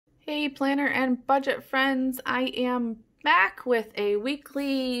Hey planner and budget friends, I am back with a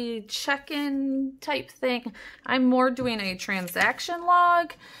weekly check-in type thing. I'm more doing a transaction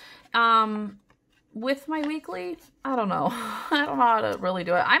log with my weekly. I don't know. I don't know how to really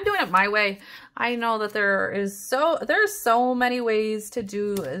do it. I'm doing it my way. I know that there's so many ways to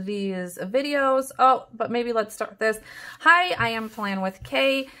do these videos. Oh, but maybe let's start this. Hi, I am Plan with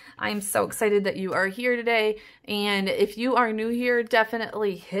Kaye. I'm so excited that you are here today. And if you are new here,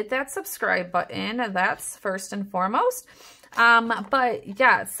 definitely hit that subscribe button. That's first and foremost. But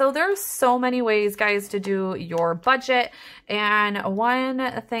yeah, so there's so many ways, guys, to do your budget. And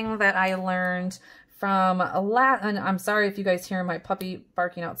one thing that I learned from and I'm sorry if you guys hear my puppy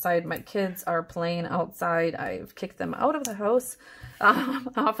barking outside. My kids are playing outside. I've kicked them out of the house,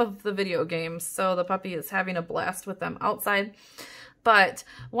 off of the video games. So the puppy is having a blast with them outside. But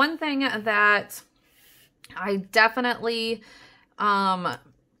one thing that I definitely taught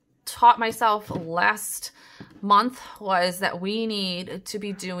myself last month was that we need to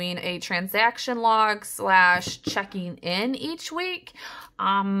be doing a transaction log / checking in each week.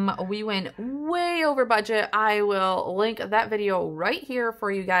 We went way over budget. I will link that video right here for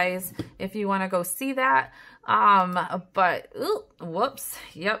you guys if you want to go see that. But ooh, whoops.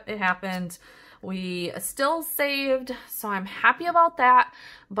 Yep, it happened. We still saved, so I'm happy about that,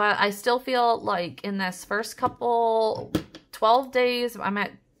 but I still feel like in this first couple 12 days, I'm at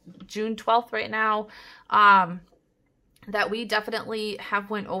June 12th right now, that we definitely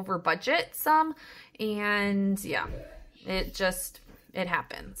have went over budget some, and yeah, it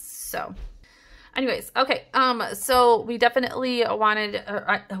happens. So anyways, okay, so we definitely wanted,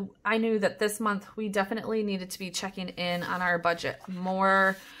 I knew that this month we definitely needed to be checking in on our budget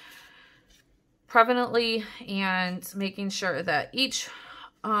more prevalently and making sure that each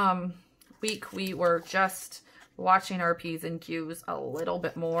week we were just watching our P's and Q's a little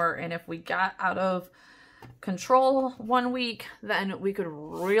bit more. And if we got out of control one week, then we could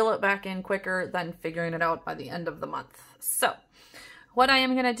reel it back in quicker than figuring it out by the end of the month. So what I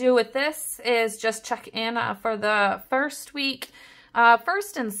am going to do with this is just check in for the first week,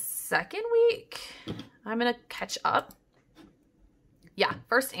 first and second week. I'm going to catch up. Yeah,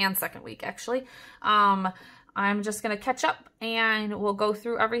 first and second week, actually. I'm just going to catch up and we'll go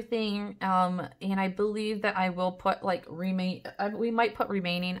through everything. And I believe that I will put like we might put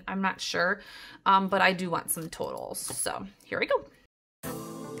remaining. I'm not sure. But I do want some totals. So here we go.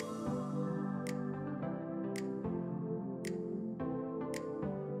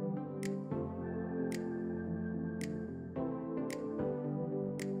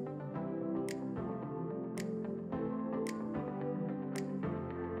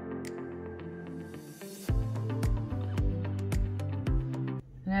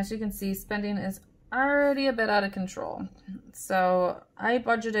 And as you can see, spending is already a bit out of control. So I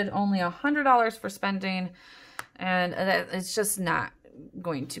budgeted only $100 for spending, and it's just not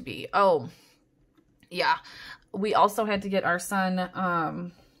going to be. Oh, yeah. We also had to get our son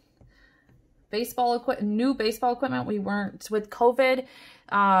new baseball equipment. We weren't, with COVID,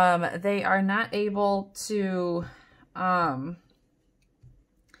 they are not able to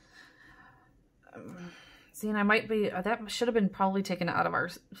see, and I might be, that should have been probably taken out of our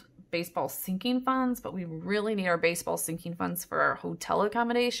baseball sinking funds, but we really need our baseball sinking funds for our hotel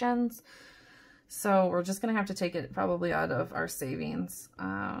accommodations. So we're just going to have to take it probably out of our savings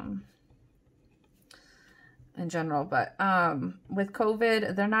in general. But with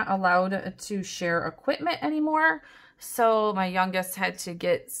COVID, they're not allowed to share equipment anymore. So my youngest had to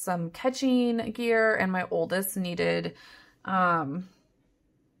get some catching gear, and my oldest needed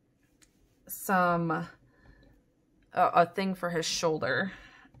a thing for his shoulder.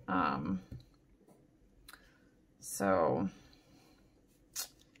 So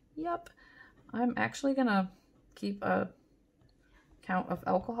yep, I'm actually gonna keep a count of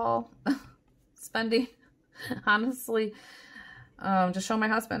alcohol spending, honestly, to show my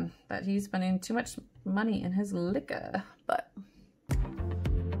husband that he's spending too much money in his liquor.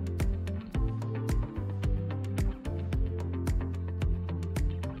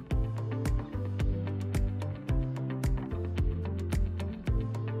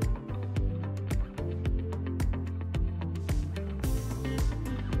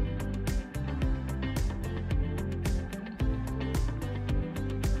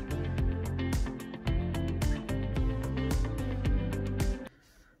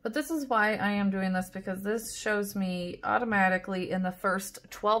 But this is why I am doing this, because this shows me automatically in the first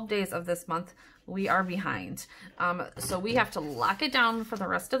 12 days of this month, we are behind. So we have to lock it down for the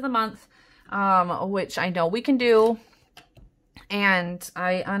rest of the month, which I know we can do. And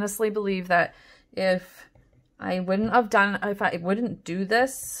I honestly believe that if I wouldn't have done, if I wouldn't do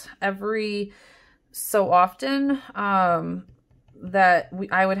this every so often, that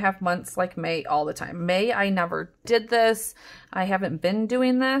I would have months like May all the time. May, I never did this. I haven't been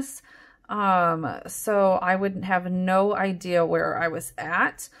doing this. So I would have no idea where I was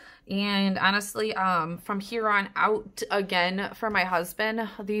at. And honestly, from here on out, again, for my husband,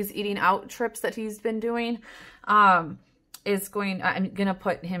 these eating out trips that he's been doing, I'm gonna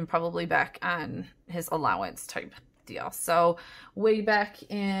put him probably back on his allowance type deal. So way back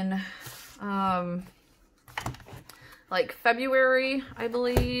in, like February, I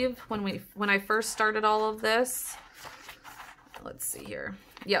believe, when I first started all of this. Let's see here.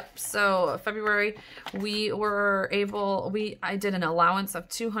 Yep. So February, I did an allowance of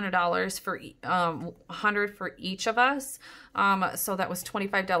 $200 for $100 for each of us. So that was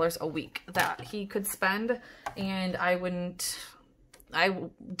 $25 a week that he could spend, and I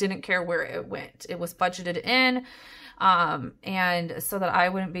didn't care where it went. It was budgeted in, and so that I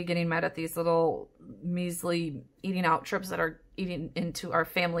wouldn't be getting mad at these little measly eating out trips that are eating into our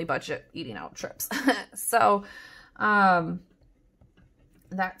family budget eating out trips. So,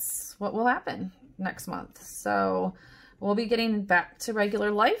 that's what will happen next month. So we'll be getting back to regular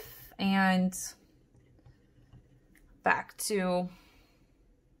life and back to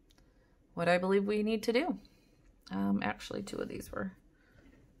what I believe we need to do. Actually, 2 of these were.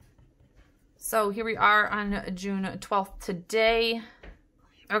 So here we are on June 12th today.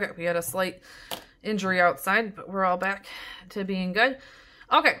 Okay, we had a slight injury outside, but we're all back to being good.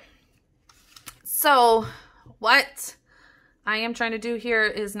 Okay, so what I am trying to do here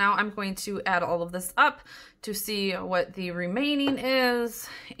is now I'm going to add all of this up to see what the remaining is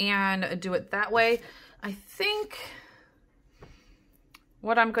and do it that way. I think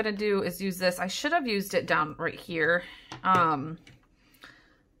what I'm going to do is use this. I should have used it down right here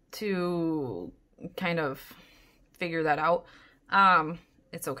to kind of figure that out.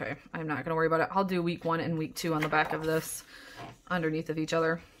 It's okay. I'm not going to worry about it. I'll do week 1 and week 2 on the back of this underneath of each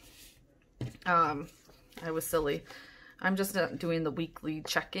other. I was silly. I'm just not doing the weekly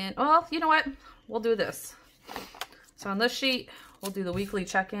check-in. Well, you know what? We'll do this. So on this sheet, we'll do the weekly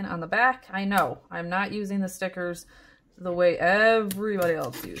check-in on the back. I know I'm not using the stickers the way everybody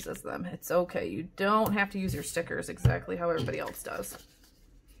else uses them. It's okay. You don't have to use your stickers exactly how everybody else does.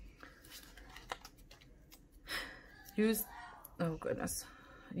 Oh goodness.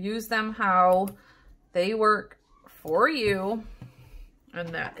 Use them how they work for you. And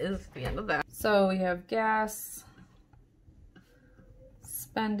that is the end of that. So we have gas,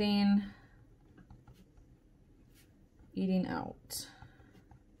 spending, eating out.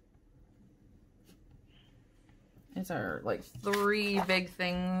 These are like 3 big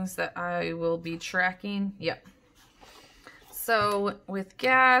things that I will be tracking. Yep. So with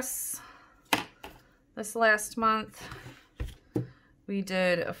gas, this last month, we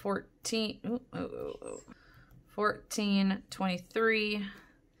did a 14.23,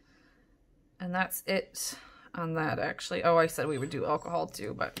 and that's it on that actually. Oh, I said we would do alcohol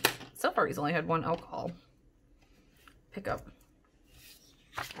too, but so far he's only had 1 alcohol pickup.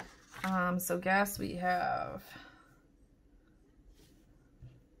 So gas we have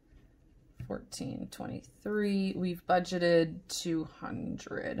 14.23. We've budgeted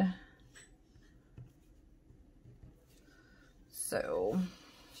 200. So,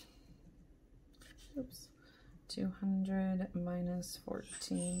 oops, 200 minus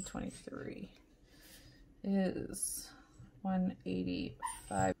 14.23 is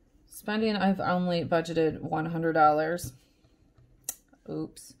 185. Spending, I've only budgeted $100.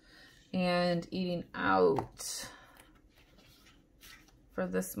 Oops. And eating out for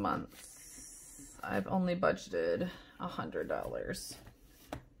this month, I've only budgeted $100.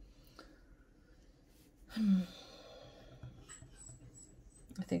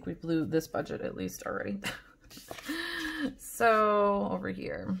 I think we blew this budget at least already. So over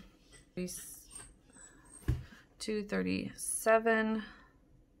here, 237.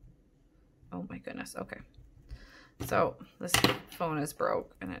 Oh my goodness. Okay. So this phone is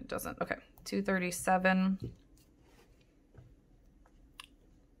broke and it doesn't. Okay. 237.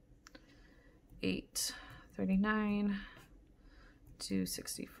 839.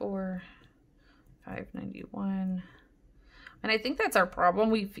 264. 591. And I think that's our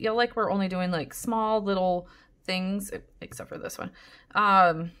problem. We feel like we're only doing like small little things, except for this one.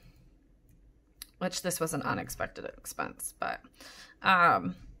 Which this was an unexpected expense, but,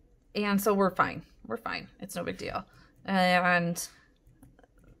 and so we're fine. We're fine. It's no big deal. And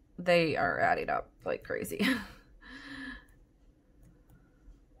they are adding up like crazy.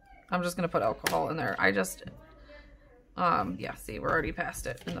 I'm just going to put alcohol in there. I just, yeah, see, we're already past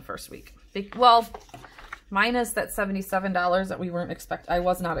it in the first week. Well, minus that $77 that I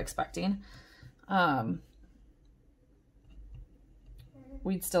was not expecting,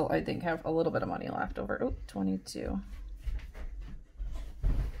 we'd still, I think, have a little bit of money left over. Oh, 22.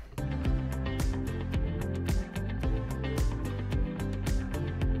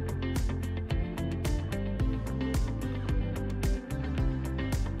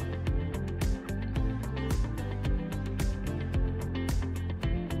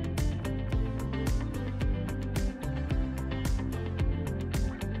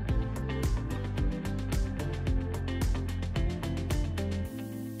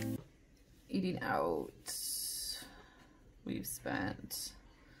 Eating out, we've spent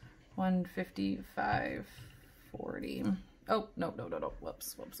 $155.40. Oh, no.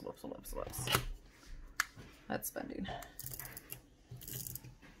 Whoops. That's spending.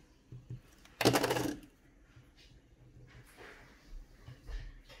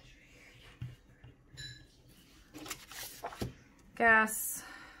 Gas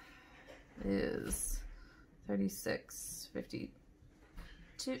is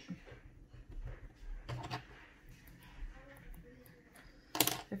 $36.52.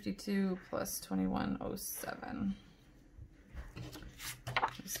 52 plus 2107. We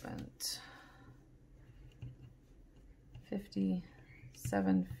spent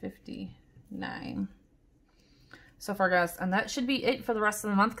 $57.59 so far, guys, and that should be it for the rest of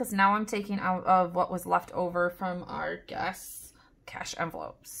the month, because now I'm taking out of what was left over from our gas cash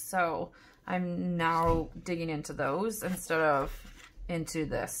envelopes. So I'm now digging into those instead of into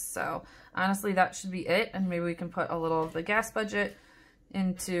this. So honestly, that should be it, and maybe we can put a little of the gas budget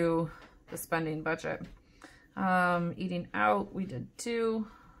into the spending budget. Eating out, we did 2.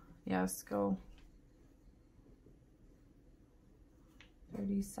 Yes, go.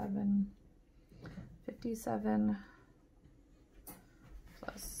 37.57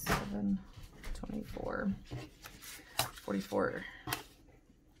 plus 7, 24, 44.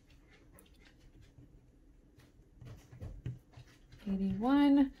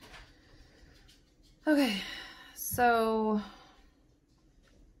 81. Okay, so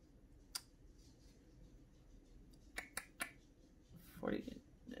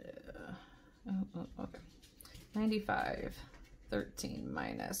okay. 95.13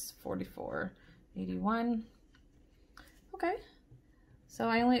 minus 44.81. Okay. So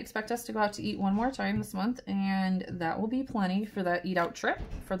I only expect us to go out to eat one more time this month, and that will be plenty for that eat out trip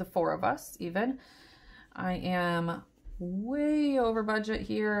for the 4 of us even. I am way over budget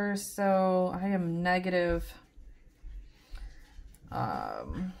here, so I am negative.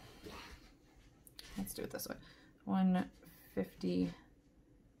 Let's do it this way. 150.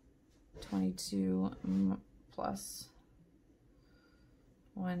 22 plus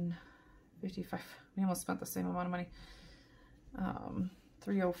 155. We almost spent the same amount of money.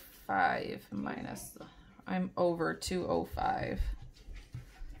 305 minus, I'm over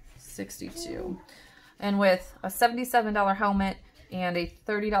 205.62. And with a $77 helmet and a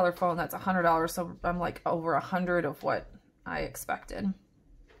 $30 phone, that's $100. So I'm like over 100 of what I expected.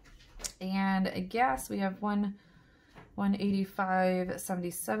 And gas, we have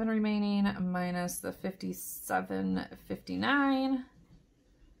 185.77 remaining minus the 57.59.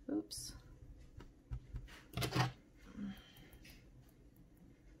 Oops.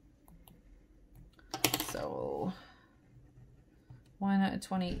 So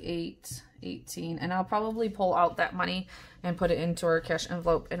 128.18, and I'll probably pull out that money and put it into our cash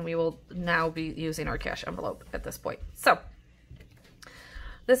envelope, and we will now be using our cash envelope at this point. So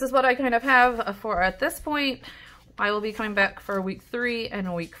this is what I kind of have for at this point. I will be coming back for week 3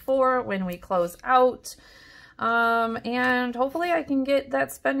 and week 4 when we close out. And hopefully I can get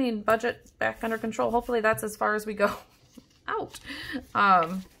that spending budget back under control. Hopefully that's as far as we go out.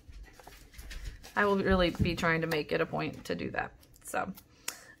 I will really be trying to make it a point to do that. So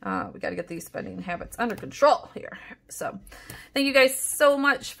we got to get these spending habits under control here. So thank you guys so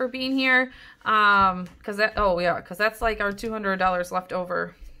much for being here. Cause that's like our $200 left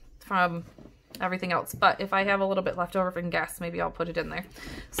over from everything else. But if I have a little bit left over from gas, maybe I'll put it in there.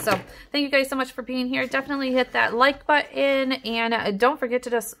 So thank you guys so much for being here. Definitely hit that like button, and don't forget to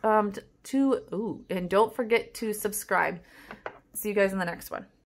just don't forget to subscribe. See you guys in the next one.